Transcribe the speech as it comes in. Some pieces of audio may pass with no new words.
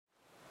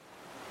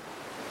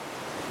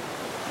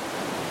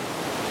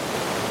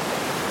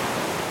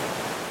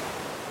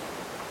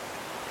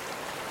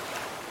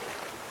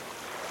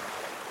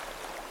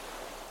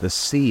The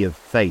sea of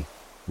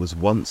faith was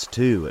once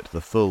too at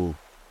the full,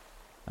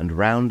 and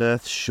round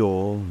earth's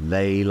shore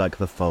lay like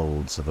the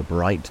folds of a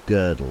bright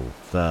girdle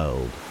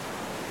furled.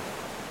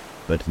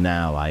 But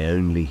now I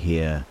only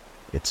hear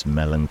its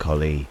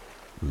melancholy,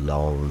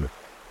 long,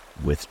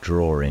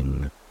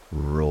 withdrawing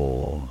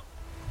roar.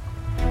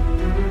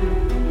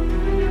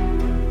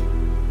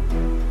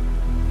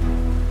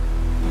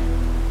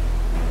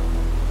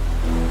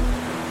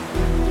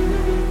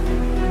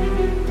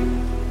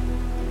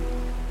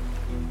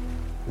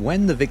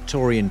 When the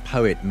Victorian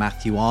poet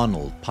Matthew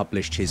Arnold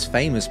published his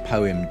famous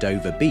poem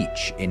Dover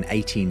Beach in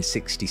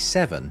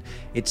 1867,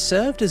 it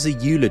served as a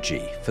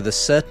eulogy for the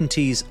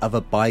certainties of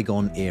a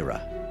bygone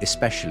era,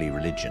 especially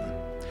religion.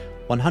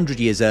 100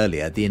 years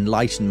earlier, the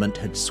Enlightenment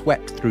had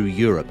swept through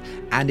Europe,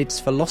 and its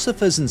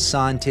philosophers and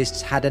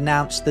scientists had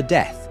announced the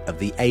death of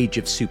the age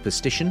of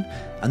superstition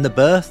and the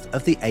birth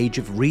of the age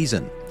of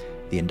reason.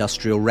 The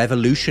Industrial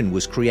Revolution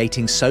was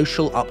creating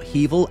social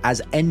upheaval as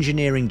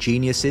engineering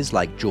geniuses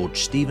like George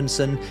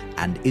Stephenson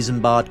and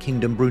Isambard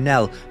Kingdom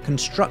Brunel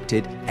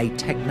constructed a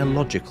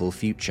technological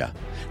future.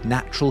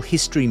 Natural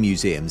history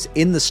museums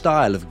in the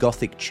style of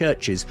Gothic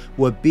churches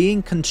were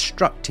being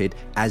constructed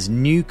as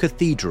new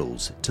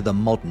cathedrals to the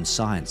modern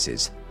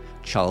sciences.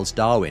 Charles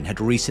Darwin had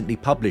recently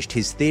published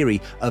his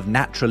theory of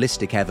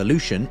naturalistic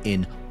evolution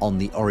in On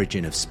the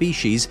Origin of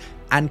Species,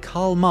 and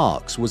Karl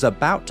Marx was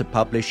about to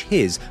publish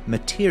his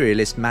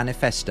materialist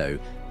manifesto,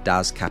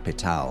 Das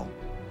Kapital.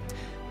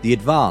 The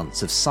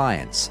advance of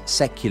science,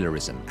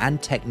 secularism,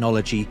 and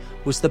technology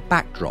was the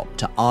backdrop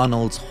to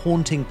Arnold's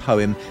haunting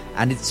poem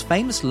and its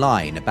famous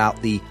line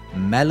about the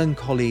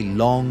melancholy,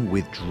 long,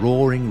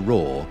 withdrawing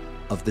roar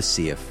of the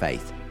sea of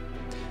faith.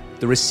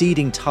 The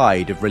receding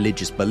tide of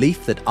religious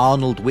belief that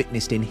Arnold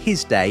witnessed in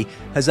his day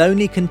has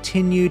only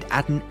continued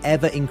at an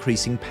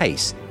ever-increasing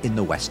pace in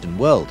the Western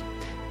world.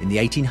 In the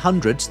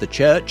 1800s, the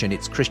Church and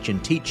its Christian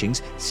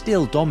teachings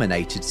still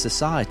dominated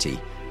society.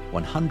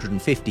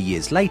 150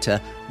 years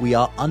later, we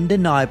are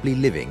undeniably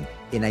living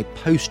in a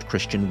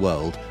post-Christian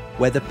world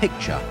where the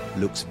picture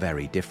looks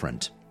very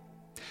different.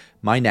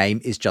 My name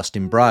is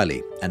Justin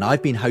Brierley, and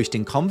I've been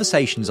hosting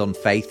conversations on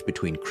faith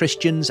between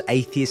Christians,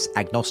 atheists,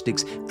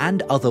 agnostics,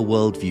 and other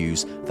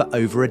worldviews for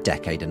over a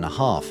decade and a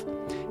half.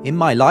 In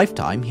my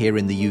lifetime here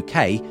in the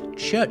UK,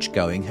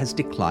 church-going has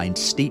declined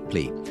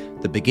steeply.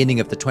 The beginning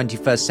of the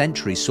 21st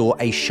century saw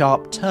a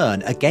sharp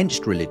turn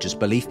against religious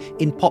belief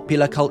in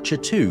popular culture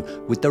too,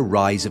 with the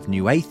rise of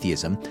new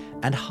atheism,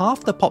 and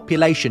half the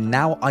population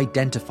now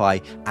identify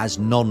as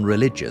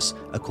non-religious,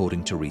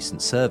 according to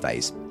recent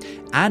surveys.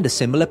 And a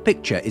similar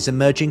picture is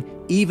emerging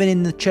even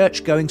in the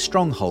church-going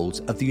strongholds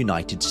of the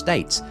United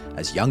States,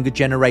 as younger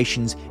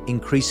generations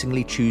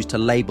increasingly choose to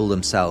label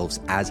themselves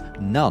as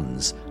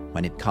nuns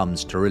when it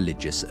comes to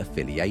religious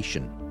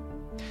affiliation.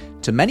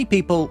 To many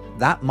people,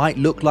 that might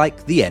look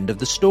like the end of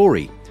the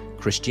story.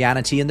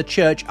 Christianity and the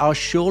church are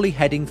surely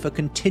heading for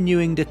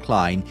continuing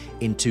decline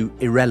into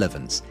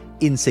irrelevance,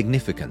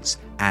 insignificance,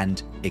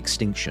 and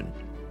extinction.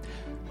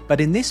 But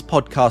in this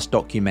podcast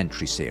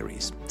documentary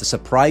series, The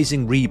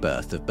Surprising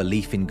Rebirth of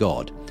Belief in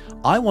God,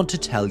 I want to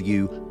tell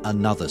you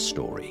another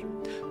story.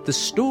 The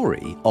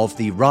story of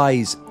the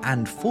rise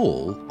and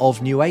fall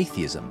of new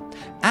atheism,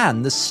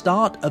 and the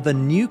start of a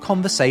new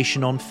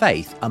conversation on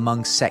faith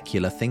among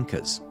secular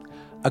thinkers.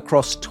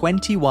 Across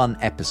 21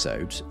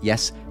 episodes,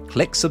 yes,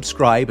 click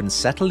subscribe and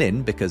settle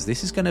in because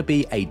this is going to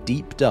be a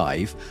deep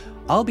dive,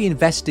 I'll be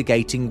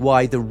investigating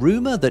why the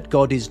rumour that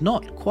God is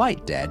not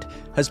quite dead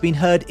has been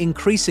heard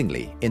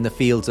increasingly in the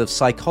fields of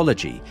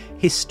psychology,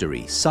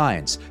 history,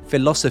 science,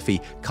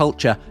 philosophy,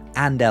 culture,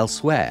 and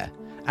elsewhere.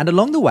 And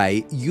along the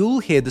way, you'll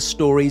hear the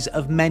stories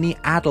of many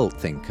adult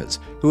thinkers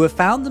who have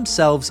found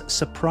themselves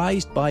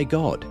surprised by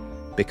God,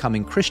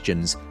 becoming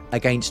Christians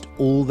against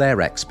all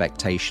their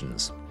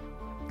expectations.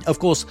 Of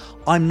course,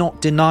 I'm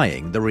not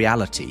denying the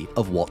reality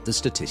of what the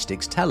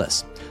statistics tell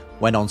us.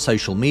 When on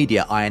social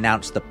media I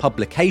announced the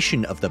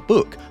publication of the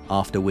book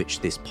after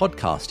which this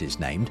podcast is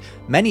named,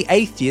 many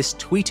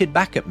atheists tweeted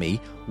back at me,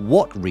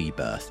 "What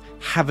rebirth?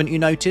 Haven't you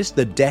noticed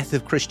the death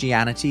of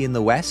Christianity in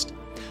the West?"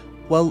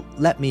 Well,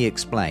 let me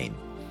explain.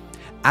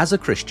 As a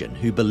Christian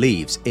who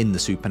believes in the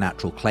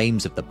supernatural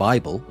claims of the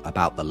Bible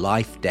about the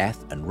life,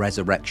 death, and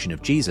resurrection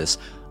of Jesus,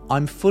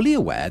 I'm fully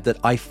aware that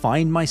I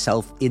find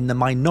myself in the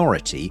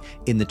minority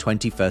in the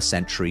 21st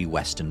century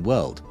Western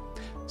world.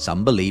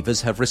 Some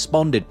believers have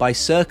responded by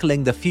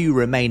circling the few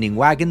remaining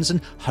wagons and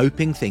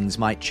hoping things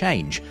might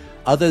change.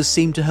 Others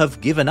seem to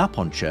have given up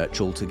on church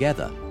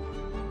altogether.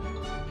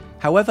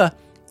 However,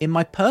 in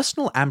my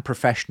personal and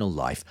professional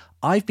life,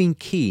 I've been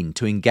keen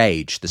to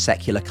engage the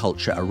secular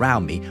culture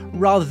around me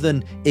rather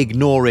than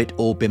ignore it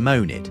or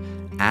bemoan it.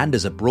 And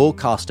as a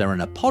broadcaster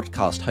and a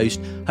podcast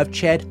host, have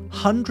chaired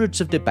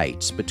hundreds of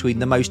debates between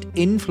the most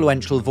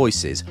influential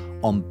voices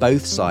on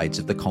both sides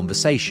of the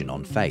conversation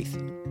on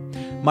faith.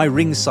 My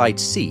ringside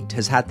seat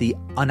has had the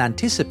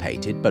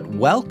unanticipated but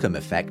welcome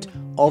effect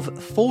of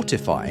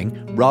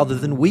fortifying rather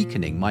than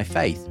weakening my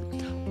faith.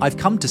 I've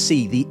come to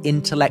see the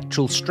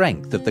intellectual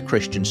strength of the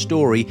Christian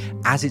story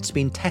as it's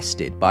been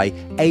tested by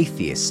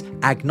atheists,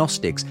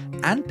 agnostics,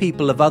 and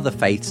people of other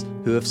faiths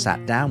who have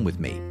sat down with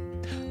me.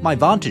 My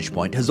vantage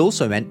point has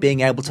also meant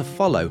being able to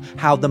follow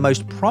how the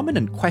most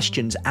prominent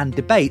questions and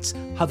debates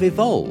have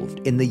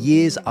evolved in the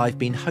years I've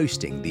been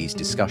hosting these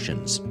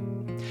discussions.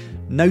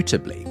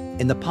 Notably,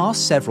 in the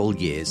past several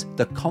years,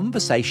 the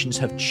conversations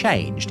have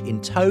changed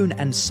in tone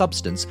and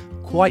substance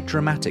quite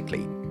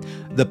dramatically.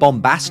 The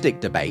bombastic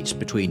debates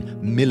between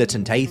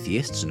militant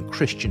atheists and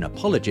Christian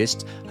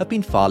apologists have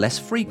been far less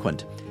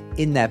frequent.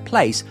 In their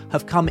place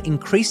have come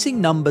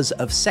increasing numbers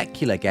of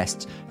secular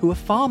guests who are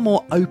far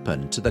more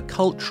open to the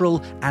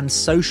cultural and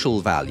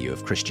social value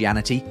of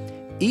Christianity,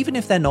 even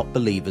if they're not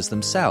believers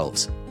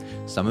themselves.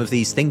 Some of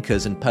these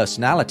thinkers and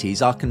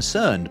personalities are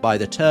concerned by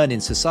the turn in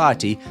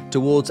society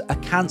towards a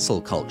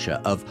cancel culture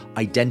of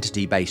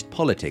identity-based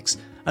politics,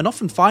 and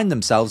often find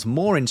themselves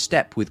more in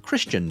step with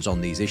Christians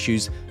on these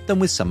issues than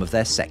with some of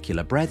their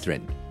secular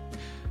brethren.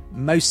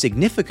 Most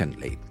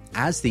significantly,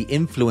 as the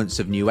influence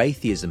of new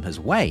atheism has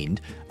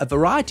waned, a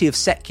variety of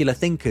secular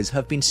thinkers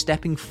have been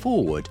stepping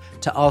forward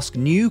to ask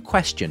new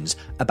questions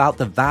about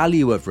the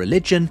value of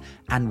religion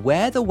and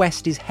where the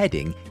West is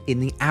heading in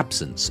the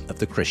absence of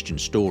the Christian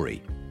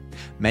story.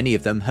 Many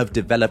of them have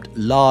developed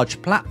large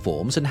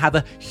platforms and have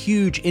a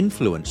huge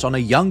influence on a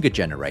younger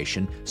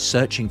generation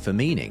searching for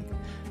meaning.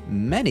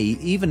 Many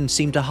even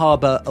seem to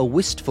harbour a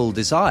wistful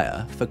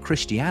desire for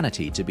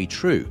Christianity to be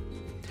true.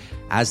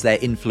 As their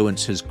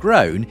influence has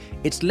grown,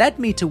 it's led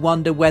me to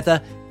wonder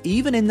whether,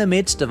 even in the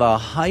midst of our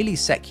highly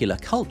secular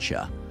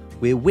culture,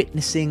 we're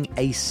witnessing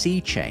a sea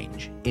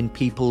change in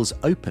people's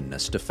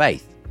openness to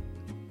faith.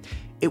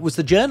 It was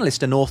the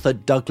journalist and author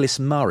Douglas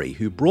Murray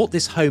who brought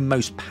this home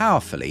most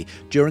powerfully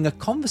during a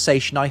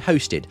conversation I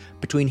hosted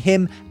between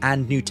him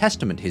and New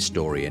Testament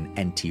historian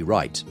N.T.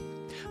 Wright.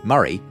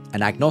 Murray,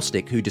 an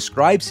agnostic who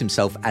describes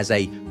himself as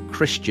a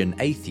Christian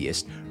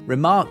atheist,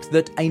 remarked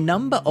that a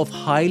number of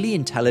highly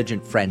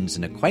intelligent friends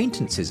and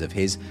acquaintances of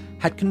his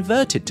had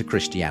converted to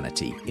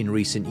Christianity in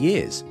recent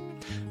years.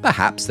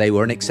 Perhaps they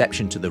were an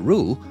exception to the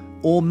rule,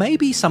 or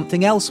maybe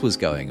something else was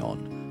going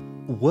on.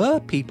 Were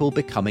people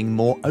becoming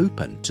more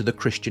open to the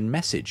Christian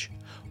message?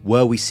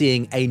 Were we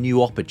seeing a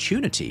new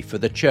opportunity for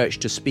the church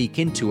to speak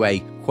into a,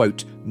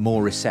 quote,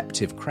 more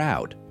receptive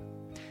crowd?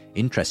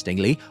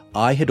 Interestingly,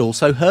 I had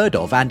also heard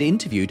of and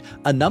interviewed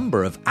a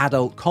number of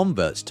adult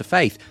converts to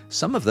faith,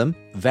 some of them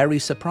very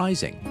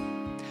surprising.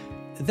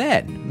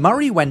 Then,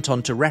 Murray went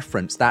on to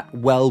reference that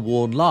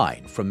well-worn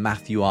line from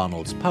Matthew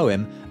Arnold's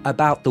poem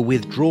about the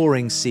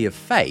withdrawing sea of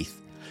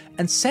faith,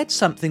 and said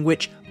something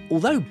which,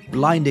 although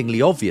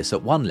blindingly obvious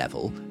at one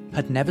level,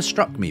 had never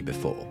struck me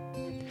before.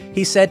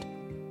 He said,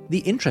 "The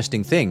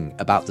interesting thing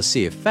about the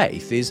sea of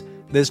faith is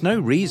there's no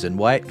reason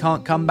why it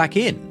can't come back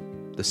in.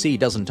 The sea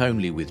doesn't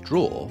only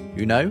withdraw,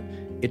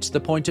 it's the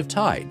point of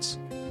tides."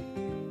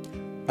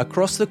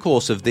 Across the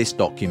course of this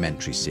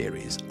documentary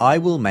series, I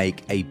will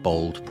make a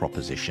bold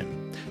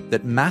proposition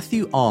that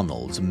Matthew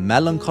Arnold's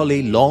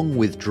melancholy, long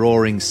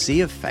withdrawing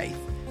sea of faith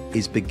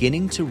is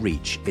beginning to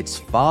reach its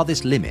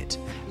farthest limit,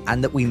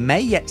 and that we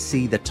may yet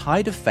see the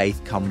tide of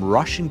faith come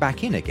rushing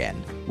back in again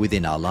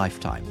within our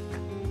lifetime.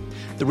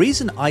 The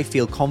reason I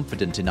feel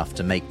confident enough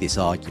to make this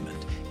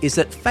argument is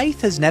that faith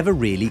has never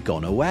really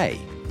gone away.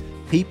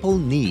 People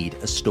need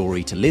a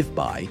story to live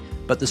by,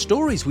 but the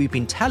stories we've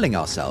been telling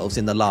ourselves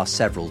in the last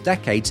several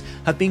decades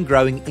have been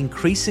growing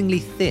increasingly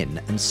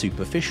thin and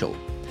superficial.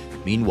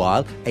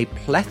 Meanwhile, a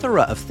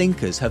plethora of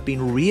thinkers have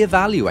been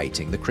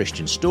re-evaluating the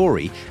Christian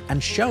story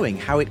and showing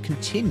how it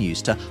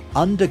continues to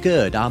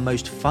undergird our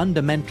most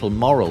fundamental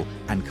moral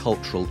and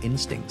cultural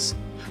instincts.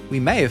 We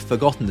may have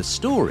forgotten the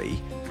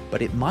story,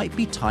 but it might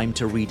be time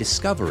to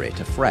rediscover it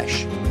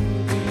afresh.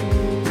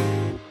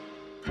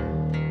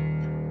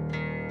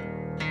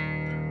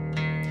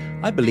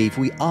 I believe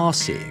we are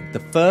seeing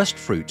the first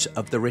fruits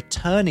of the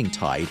returning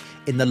tide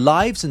in the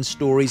lives and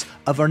stories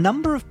of a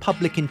number of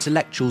public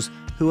intellectuals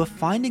who are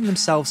finding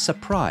themselves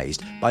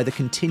surprised by the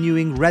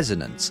continuing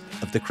resonance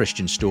of the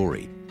Christian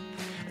story.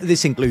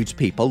 This includes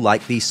people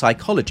like the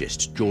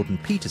psychologist Jordan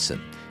Peterson,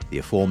 the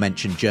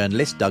aforementioned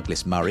journalist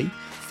Douglas Murray,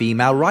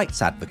 female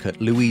rights advocate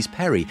Louise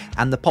Perry,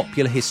 and the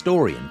popular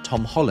historian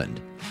Tom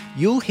Holland.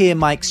 You'll hear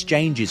my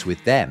exchanges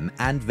with them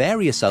and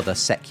various other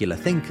secular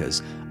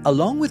thinkers,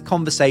 along with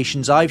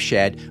conversations I've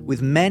shared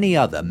with many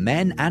other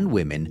men and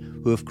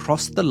women who have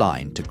crossed the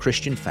line to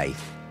Christian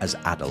faith as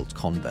adult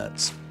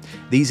converts.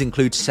 These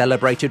include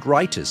celebrated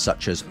writers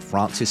such as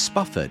Francis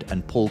Spufford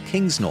and Paul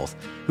Kingsnorth,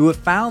 who have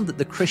found that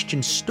the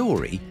Christian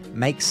story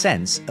makes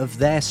sense of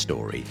their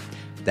story.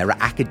 There are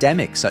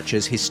academics such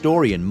as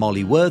historian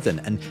Molly Worthen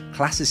and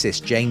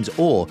classicist James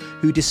Orr,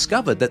 who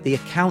discovered that the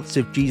accounts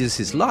of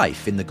Jesus'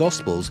 life in the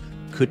Gospels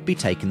could be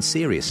taken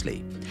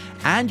seriously.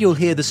 And you'll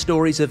hear the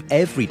stories of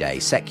everyday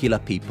secular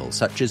people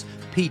such as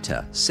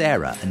Peter,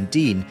 Sarah and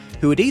Dean,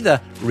 who had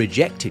either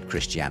rejected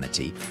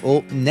Christianity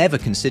or never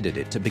considered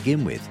it to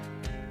begin with.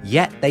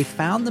 Yet they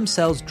found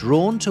themselves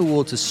drawn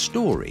towards a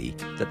story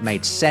that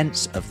made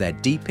sense of their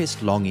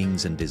deepest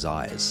longings and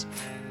desires.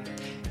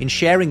 In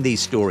sharing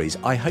these stories,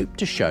 I hope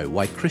to show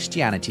why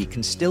Christianity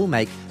can still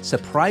make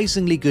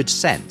surprisingly good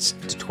sense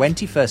to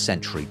 21st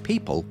century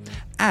people,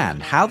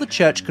 and how the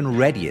church can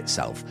ready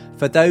itself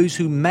for those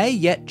who may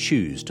yet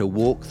choose to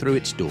walk through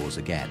its doors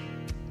again.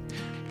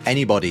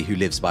 Anybody who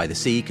lives by the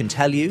sea can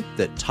tell you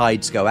that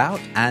tides go out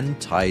and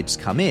tides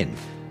come in,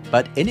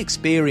 but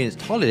inexperienced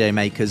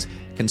holidaymakers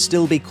can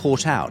still be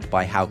caught out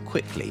by how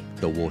quickly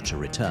the water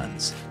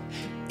returns.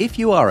 If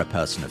you are a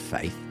person of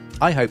faith,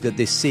 I hope that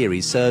this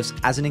series serves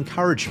as an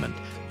encouragement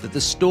that the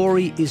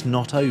story is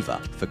not over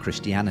for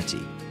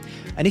Christianity.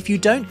 And if you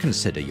don't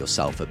consider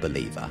yourself a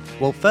believer,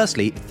 well,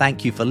 firstly,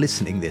 thank you for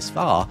listening this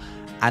far,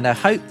 and I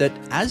hope that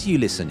as you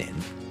listen in,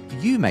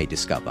 you may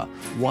discover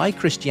why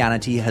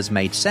Christianity has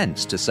made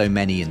sense to so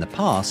many in the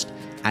past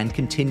and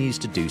continues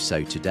to do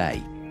so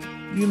today.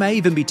 You may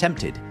even be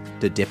tempted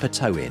to dip a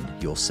toe in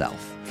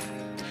yourself.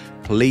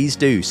 Please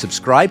do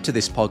subscribe to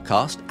this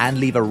podcast and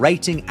leave a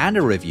rating and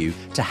a review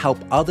to help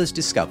others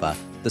discover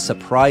the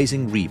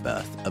surprising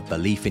rebirth of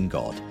belief in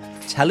God,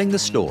 telling the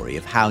story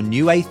of how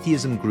new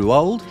atheism grew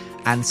old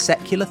and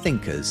secular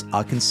thinkers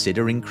are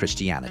considering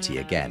Christianity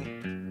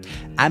again.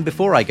 And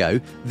before I go,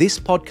 this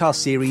podcast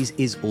series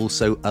is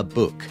also a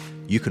book.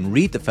 You can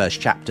read the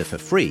first chapter for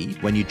free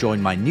when you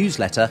join my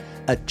newsletter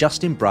at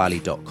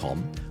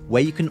justinbrierley.com,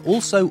 where you can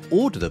also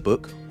order the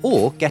book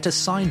or get a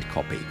signed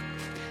copy.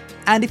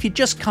 And if you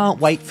just can't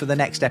wait for the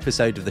next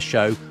episode of the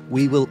show,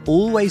 we will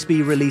always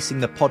be releasing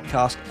the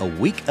podcast a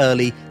week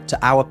early to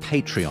our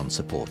Patreon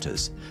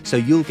supporters, so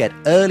you'll get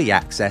early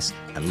access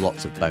and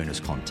lots of bonus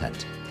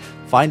content.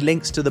 Find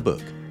links to the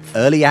book,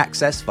 early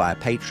access via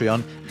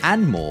Patreon,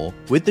 and more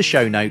with the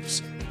show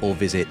notes, or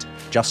visit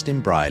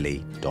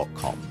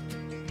justinbrierley.com.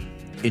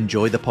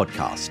 Enjoy the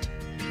podcast.